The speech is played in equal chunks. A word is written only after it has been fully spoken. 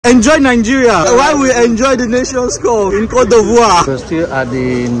Enjoy Nigeria while we enjoy the nation's cup in Côte d'Ivoire. We're still at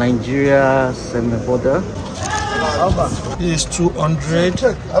the Nigeria semi-border. This is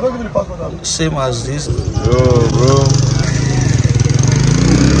 200. Same as this. Yo, bro.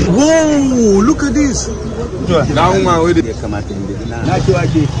 Whoa, look at this. Dollar.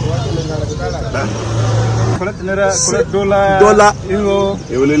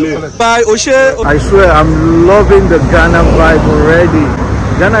 I swear I'm loving the Ghana vibe already.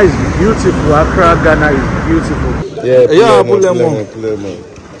 Ghana is beautiful. Accra, Ghana is beautiful. Yeah, put lemon.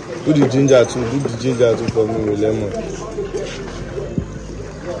 Do the ginger too. Do the ginger too for me with lemon.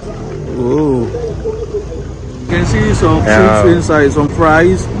 Oh. You can see some fruits inside, some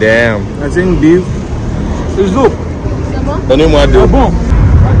fries. Damn. I think beef. It's good.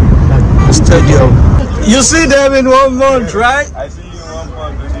 Stadium. You see them in 1 month, right? I see you in 1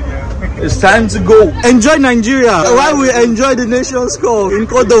 month. It's time to go. Enjoy Nigeria while we enjoy the nation's cup in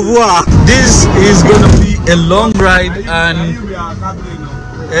Côte d'Ivoire. This is gonna be a long ride, and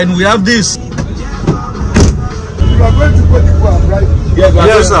we have this. You are going to Côte d'Ivoire, right?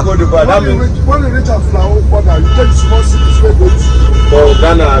 Yes, sir. When you reach a flower border, you take small cities where go for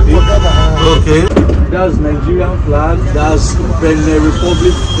Ghana. Okay. That's Nigerian flag, that's Benin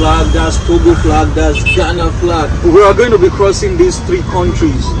Republic flag, that's Togo flag, that's Ghana flag. We are going to be crossing these 3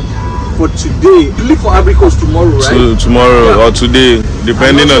 countries for today. We leave for Ivory Coast tomorrow, right? Tomorrow or today,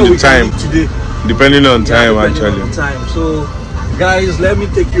 depending on the time. Today. Depending on time, actually. On time. So, guys, let me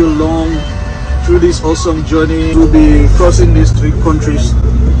take you along through this awesome journey. We'll be crossing these 3 countries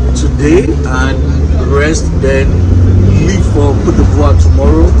today and rest, then leave for Côte d'Ivoire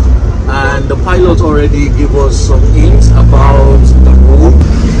tomorrow. And the pilot already gave us some hints about the road.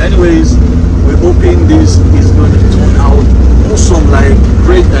 Anyways, we're hoping this is going to turn out awesome, like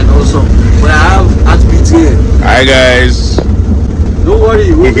great and awesome. But I have Heartbeat here. Hi guys. Don't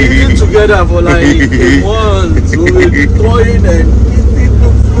worry, we'll be eating together for like a month. We'll be toying and eating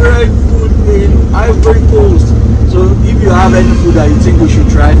different food in Ivory Coast. So if you have any food that you think we should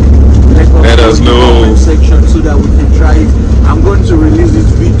try, let us know in the comment section so that we can try it. I'm going to release this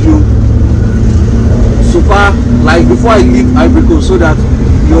video super like before I leave Ivory Coast, so that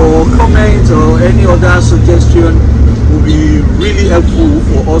your comment or any other suggestion will be really helpful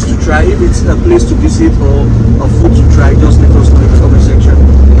for us to try. If it's a place to visit or a food to try, just let us know in the comment section.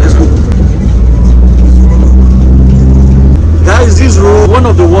 Let's go. Guys, this road, one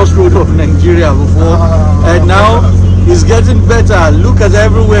of the worst roads of Nigeria before, and now it's getting better. Look at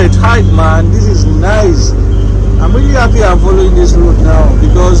everywhere, it's high, man. This is nice. I'm really happy I'm following this road now,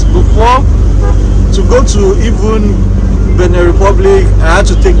 because before, to go to even Benin Republic, I had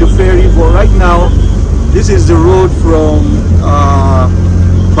to take the ferry. But right now, this is the road from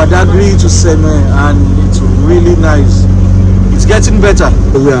Badagry to Seme, and it's really nice. It's getting better.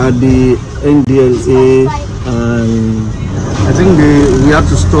 We are at the NDLA, and I think we have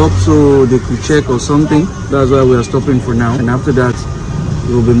to stop so they could check or something. That's why we are stopping for now. And after that,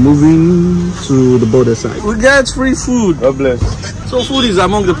 we'll be moving to the border side. We get free food. God bless. So food is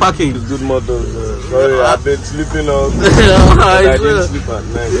among the package. It's good motto. Sorry, I've been sleeping on. I didn't sleep at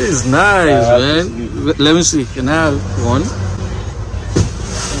night. This is nice, man. Let me see. Can I have one?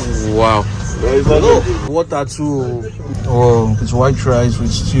 Wow. Water too. Oh, it's white rice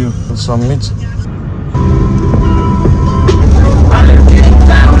with stew with some meat.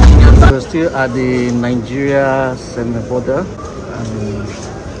 We're still at the Nigeria semi-border.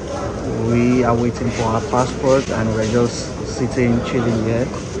 We are waiting for our passport, and we're just sitting, chilling here.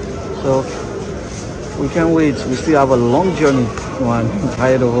 So we can't wait. We still have a long journey, man,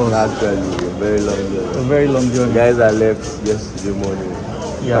 ahead of us. Actually, a very long journey. A very long journey. Guys are left yesterday morning.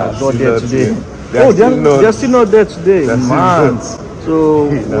 Yeah, got there today. They're still not there today, man. So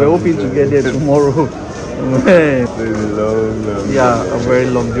we're hoping to get there tomorrow. Man. Yeah, a very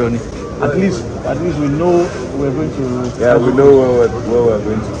long journey. At least we know we're going to. Yeah, we know where we're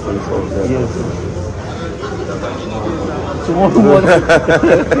going to stay. Yes. Tomorrow morning.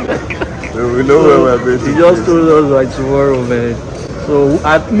 We know where we're going to. He just told us by tomorrow, man. So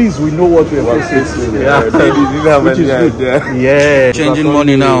at least we know what we're facing. Yeah, they didn't have any idea. Yeah. Changing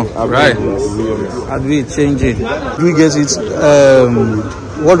money now, right? Have we changing? Do we get it?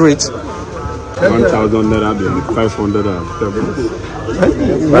 What rate? 1,000 naira, 500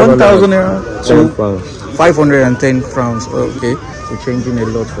 1,000 naira. So 510 crowns. Okay, we're changing a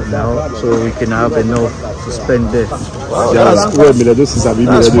lot for now, so we can have enough to spend there. Wow, that's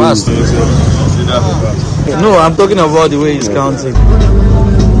fast. No, I'm talking about the way it's counting.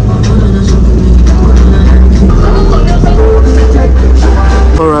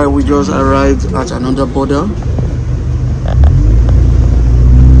 Alright, we just arrived at another border.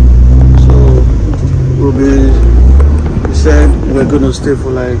 gonna stay for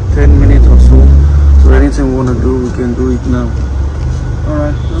like 10 minutes or so. So anything we wanna do, we can do it now.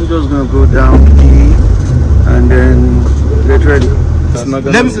 Alright, I'm just gonna go down here and then get ready.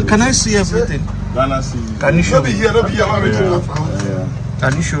 Can I see everything? Can you show me?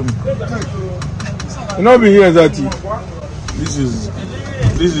 Can you show me? You know, be here, Zati. This is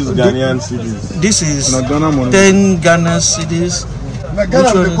Ghanaian cedis. This is 10 Ghana cedis.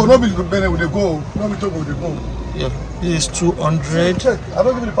 Yeah, this is 200.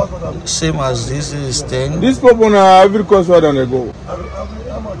 Same as this is 10. This pop on Ivory Coast on the go.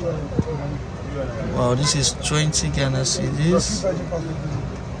 Wow, this is 20 Ghana cedis.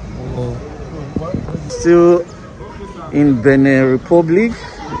 Oh. Still in Benin Republic.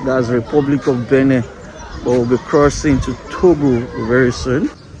 That's Republic of Benin. But we'll be crossing to Togo very soon.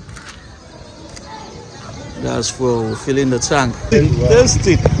 That's for filling the tank. Taste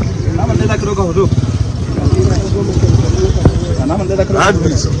it.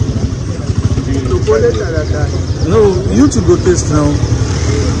 No, you to go taste now.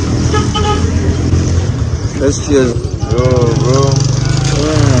 Let's cheers. Yo, bro.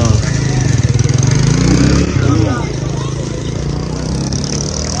 Wow.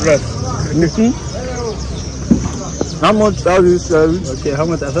 How much are you serving? Okay, how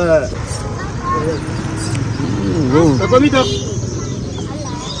much?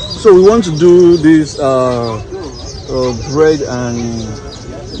 So we want to do this bread and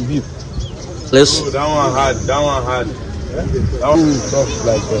beef. Let's. Oh, that one hard. That one hard. That one soft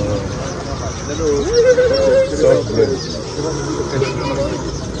like soft bread.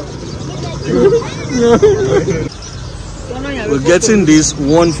 We're getting this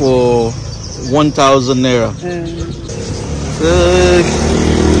one for 1,000 naira.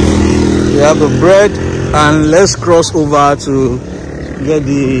 We have the bread, and let's cross over to get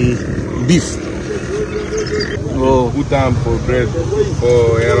the beef. Oh, Good time for bread.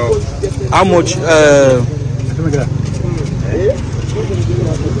 For how much?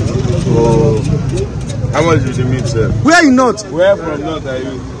 how much is the meat, sir? Where are you not? Where from North are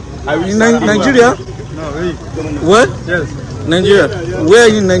you? In Nigeria? No, What? yes. Nigeria. Where are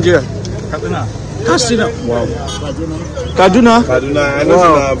you in Nigeria? Katsina. Katsina. Wow. Kaduna? Kaduna. I know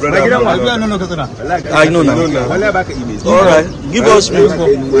Wow. brother. I know now. All right. Give us meat.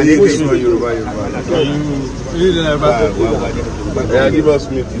 Yeah, give us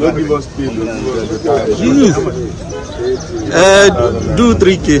meat. Don't give us pay. Do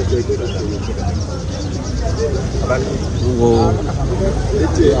 3K. Whoa.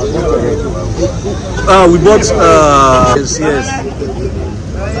 We bought yes.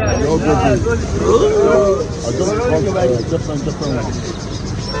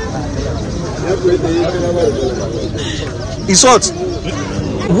 It's hot.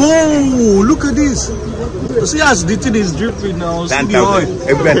 Whoa, look at this. See as the thing is dripping now. 10,000.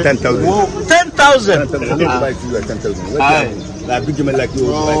 Every 10,000. Whoa, 10,000.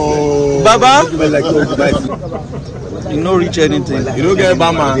 Baba, you don't reach anything. You don't get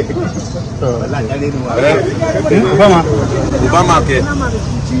Obama. Obama, okay.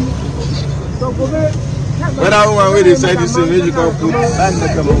 When that woman where they said this thing, you can put.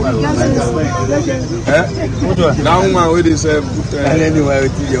 That woman where they said put. I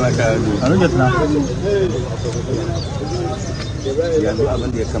don't get now.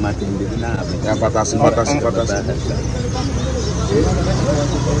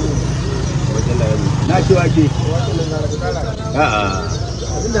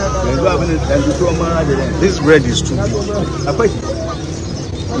 This bread is too big.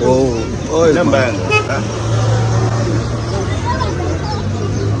 Oh,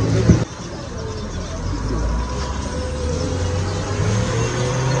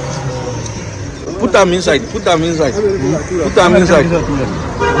 put them inside. Put them inside. Put them inside.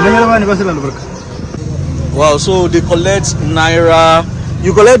 Wow, so they collect naira.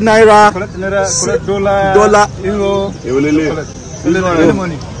 You collect naira, Collect dollar, euro.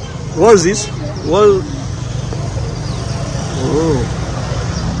 What is this? What? Oh.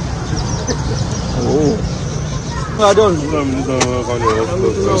 I don't.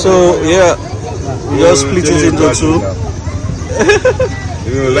 So yeah, you just split it into two.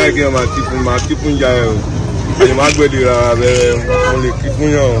 You know, like him, I keep him down. I'm not going to only keep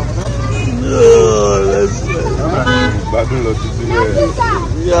him down.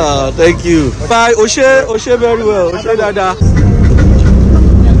 Yeah, thank you. Bye. Oshe very well. Oshe dada.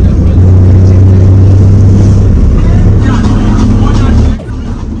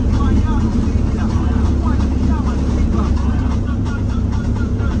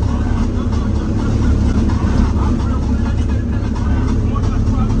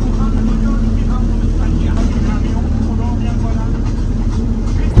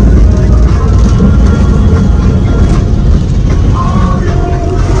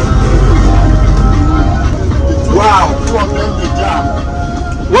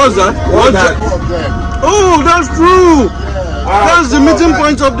 What's that? Oh, that's true. That's the meeting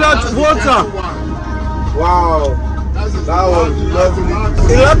point of that water. Wow. That was lovely.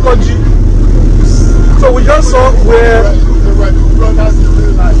 So we just saw where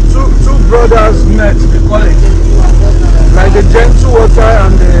two brothers met, they call it. Like the gentle water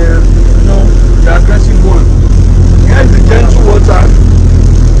and the, the aggressive one. Here's the gentle water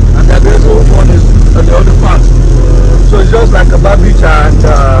and the aggressive one is on the other part. So it's just like a bar beach and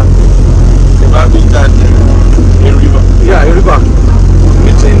a river. Yeah, a river.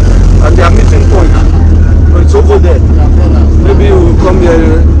 Meeting at their meeting point. So it's over there. Maybe we'll come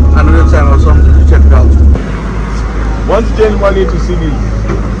here another time or something to check it out. Want to change money to see this?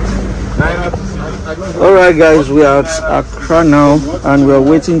 Alright guys, we are at Accra now and we are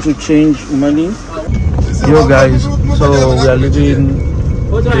waiting to change money. Yo guys, so we are leaving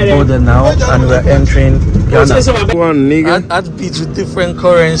the border now and we are entering Ghana. What you want, nigga? At beach with different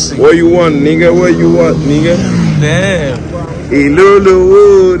currency. What you want, nigga? What you want, nigga? Damn.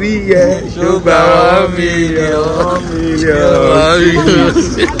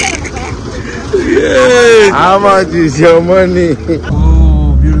 How much is your money?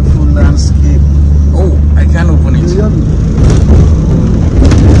 Oh, beautiful landscape. Oh, I can't open it.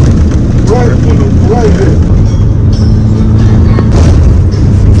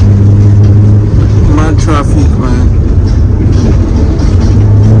 Mad traffic, man.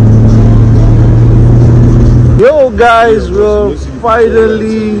 Yo guys, we're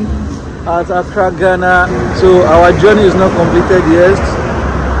finally at Accra, Ghana. So our journey is not completed yet.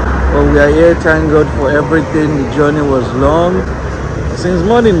 But we are here, thank God for everything. The journey was long. Since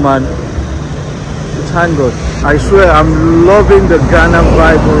morning, man. Thank God. I swear, I'm loving the Ghana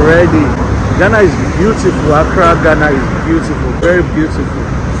vibe already. Ghana is beautiful. Accra, Ghana is beautiful. Very beautiful.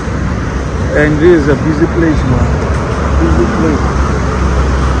 And this is a busy place, man. Busy place.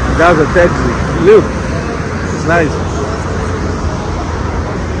 That's a taxi. Look. It's nice.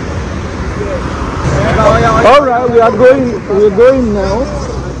 Alright, we're going now.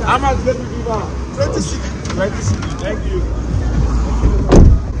 How much did you give her? 20 thank you.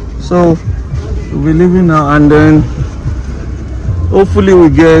 So we'll be leaving now and then hopefully we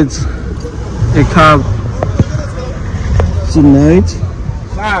get a cab tonight.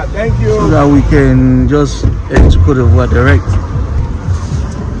 Thank you. So that we can just head to Côte d'Ivoire direct.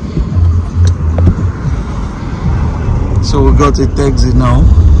 So we got a taxi now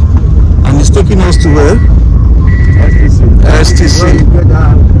and it's taking us to where? STC.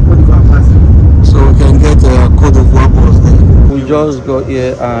 So we can get a Côte d'Ivoire bus there. We just got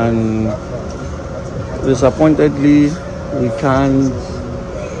here and disappointedly we can't.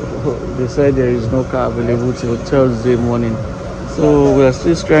 They said there is no car available till Thursday morning. So we are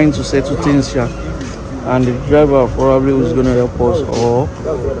still trying to settle things here. And the driver probably was going to help us, or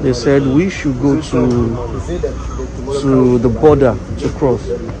they said we should go to the border to cross.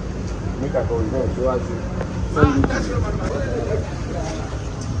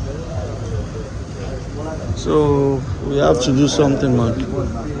 So we have to do something, man.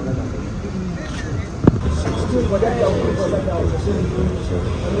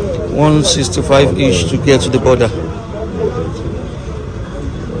 $165 each to get to the border.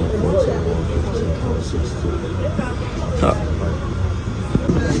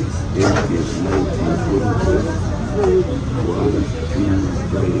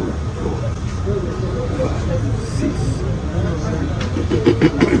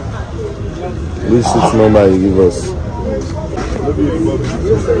 Which 6 number you give us?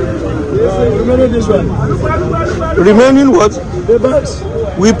 Remaining this one. Remaining what? The bags.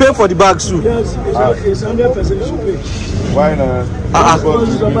 We pay for the bags too. Yes, it's 100% you should pay. Why not?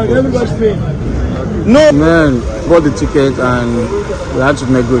 Everybody's paying. No, man, bought the ticket and we had to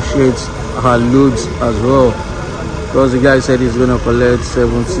negotiate our loads as well. Because the guy said he's going to collect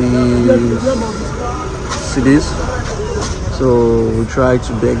 70 cedis. So we tried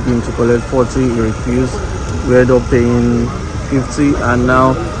to beg him to collect 40, he refused. We ended up paying 50 and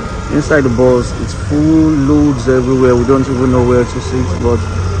now inside the bus it's full loads everywhere. We don't even know where to sit, but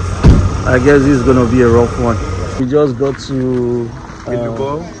I guess this is going to be a rough one. We just got to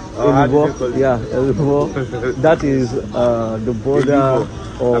yeah, that is the border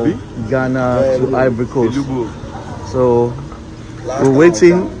of Ghana to Ivory Coast. So we're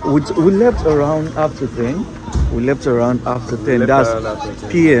waiting. We left around after 10. We left around after 10. That's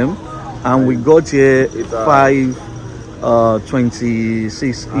PM, and we got here 5:26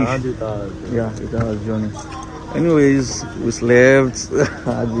 ish. Yeah, 8 hours journey. Anyways, we slept.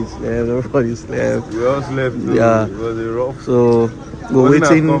 Adi slept. Everybody slept. We all slept too. Yeah. It was a rough. So we're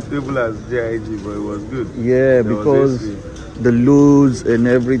waiting. As comfortable as JIG, but it was good. Yeah, because the loads and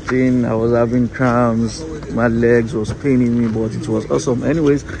everything. I was having cramps, my legs was paining me, but it was awesome.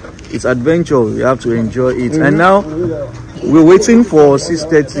 Anyways, it's adventure, you have to enjoy it. And now we're waiting for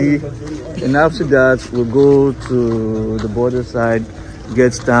 6:30, and after that we'll go to the border side,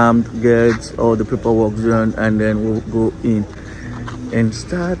 get stamped, get all the paperwork done, and then we'll go in and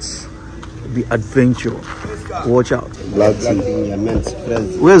start the adventure. Watch out. Black tea.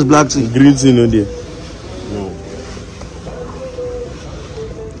 Where's black tea? Green tea no there. No.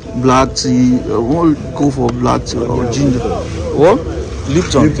 Black tea. We'll go for black tea or ginger. What?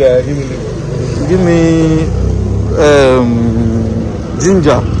 Lipton. Lipton. Give me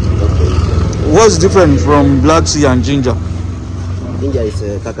ginger. What's different from black tea and ginger? Ginger is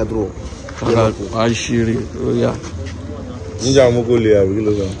kakadro. Ashiri. Oh yeah. Ginger mokole.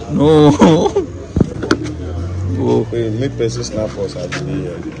 No. Oh. Wait, make person snap us actually.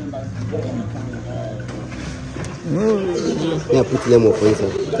 Yeah, put lemon for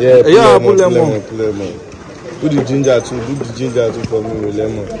inside. Yeah, put lemon. Put lemon. Do the ginger too. Do the ginger too for me with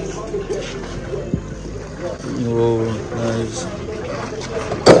lemon. Oh, nice.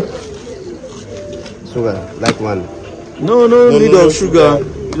 Sugar, like one. No need of sugar.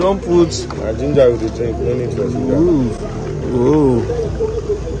 You don't put ginger with the drink. No need for sugar. Oh.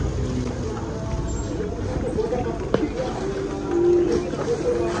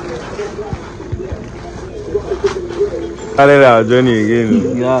 Our journey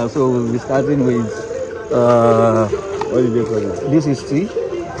again. Yeah, so we'll be starting with what do you call it? This is tea.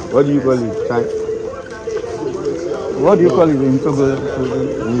 What do you call it? Chai? What do you call it in Togo?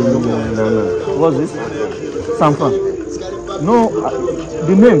 No. What's this? Sampan. No,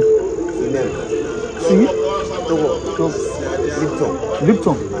 the name. Tea?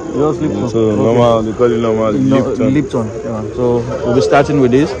 Lipton. Just Lipton. So normal, they call it normal Lipton. Lipton. Yeah. So we'll be starting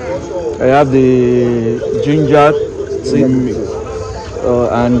with this. I have the ginger tea,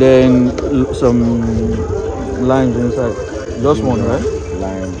 and then some limes inside. Just one, right?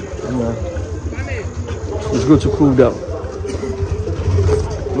 Lime. Yeah. It's good to cool down.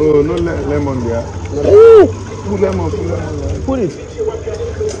 No lemon there. Put lemon. Put it.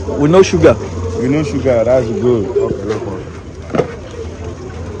 With no sugar. With no sugar, that's good.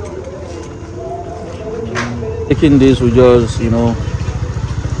 Taking this will just,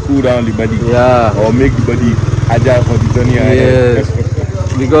 cool down the body. Yeah. Or make the body agile for the journey ahead. Yes.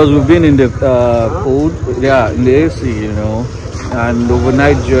 Because we've been in the cold, in the AC, and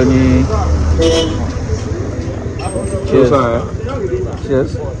overnight journey. Cheers. Dosa,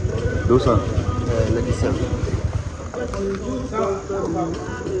 Cheers. Dosa.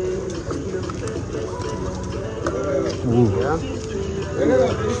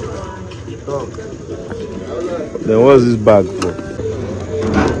 Then what's this bag for?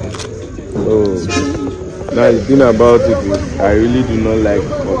 Oh, now the thing about it is I really do not like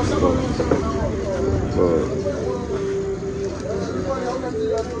hot stuff.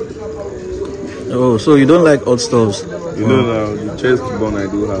 Oh, so you don't like hot stuffs? You know now the chest bone I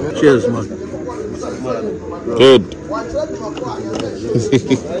do have. Cheers, man. Good.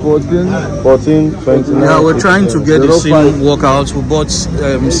 14, 29. Yeah, we're trying to get the SIM workout. We bought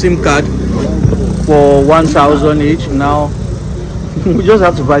SIM card for 1,000 each. Now we just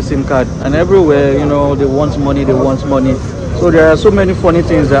have to buy SIM card, and everywhere, they want money. So there are so many funny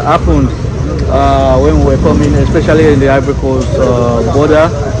things that happened when we were coming, especially in the Ivory Coast border.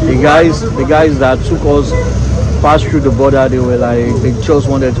 The guys that took us past through the border, they were like, they just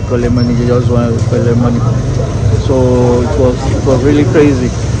wanted to collect money. So it was really crazy.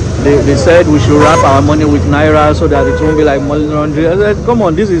 They said we should wrap our money with naira so that it won't be like money laundry. I said, come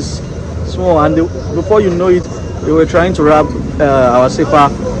on, this is small. And before you know it, they were trying to wrap our SEPA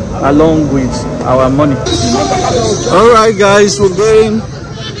along with our money. All right, guys, we're going,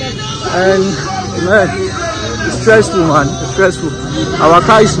 and man, it's stressful, man. It's stressful. Our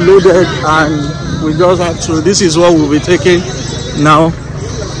car is loaded, and we just have to. This is what we'll be taking now.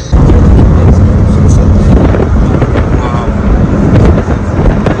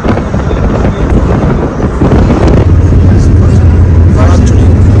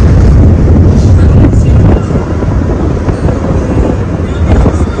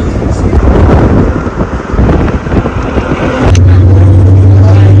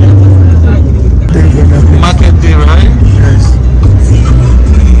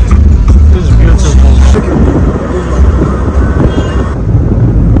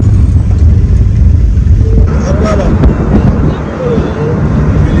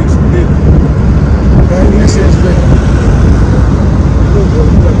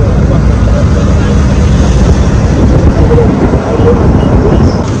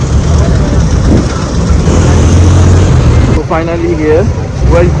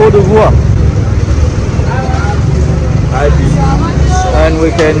 We're in Côte d'Ivoire. And we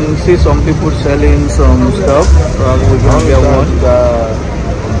can see some people selling some stuff. We're gonna get one.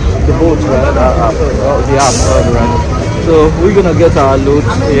 The boat, right? The app, right? So we're gonna get our loot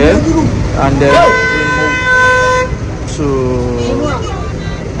here and then to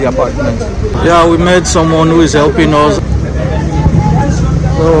the apartment. Yeah, we met someone who is helping us.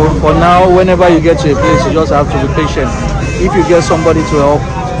 So for now, whenever you get to a place, you just have to be patient. If you get somebody to help,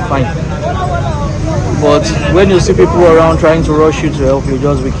 fine. But when you see people around trying to rush you to help you,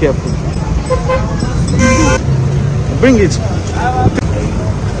 just be careful. Bring it.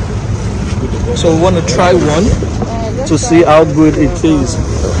 So we want to try one to see how good it is.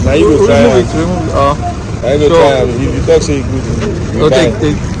 Now you go try it. I go try it. If you talk say good. Oh, take.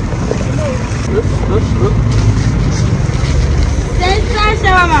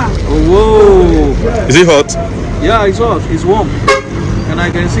 Whoa. Is it hot? Yeah, it's hot. It's warm. And I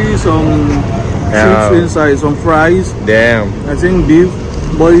can see some chips inside, some fries. Damn. I think beef.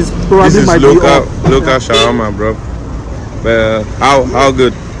 But it's probably this is might local shawarma, bro. But how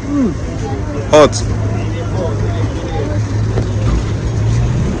good? Hot.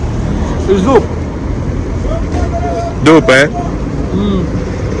 It's dope. Dope, eh?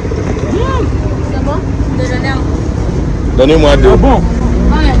 Donnez-moi deux. Bon.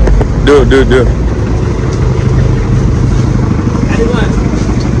 Deux.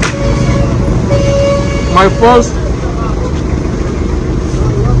 My first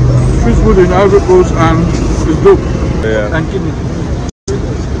street food in Ivory Coast and it's dope. Yeah. And kidney.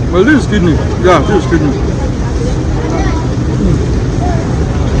 Well, this is kidney. Yeah, this is kidney.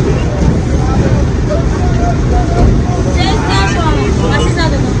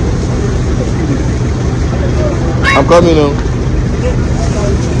 I'm coming now.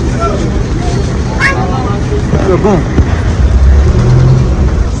 C'est bon.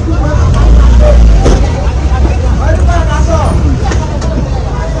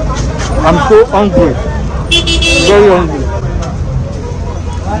 I'm so hungry. Very hungry.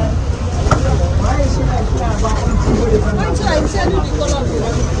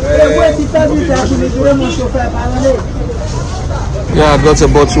 Yeah, I got a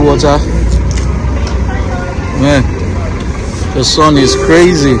bottle of water. Man, the sun is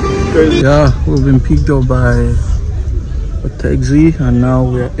crazy. Yeah, we've been picked up by a taxi and now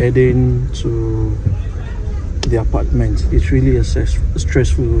we're heading to the apartment. It's really a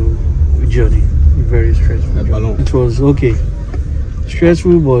stressful journey, very stressful. It was okay,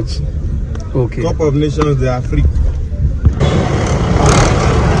 stressful but okay. Cup of Nations, they are free.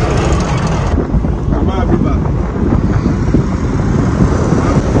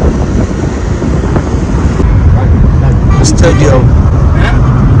 Stadium.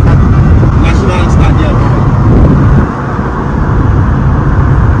 National Stadium.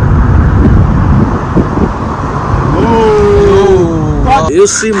 Oh. You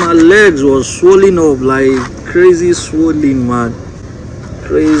see, my legs was swollen up like crazy swollen, man.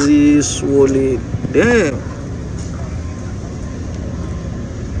 Crazy swollen. Damn.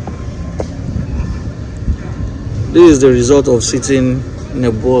 This is the result of sitting in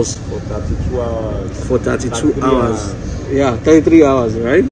a bus For 32 hours. for 32 hours. Yeah, 33 hours, right?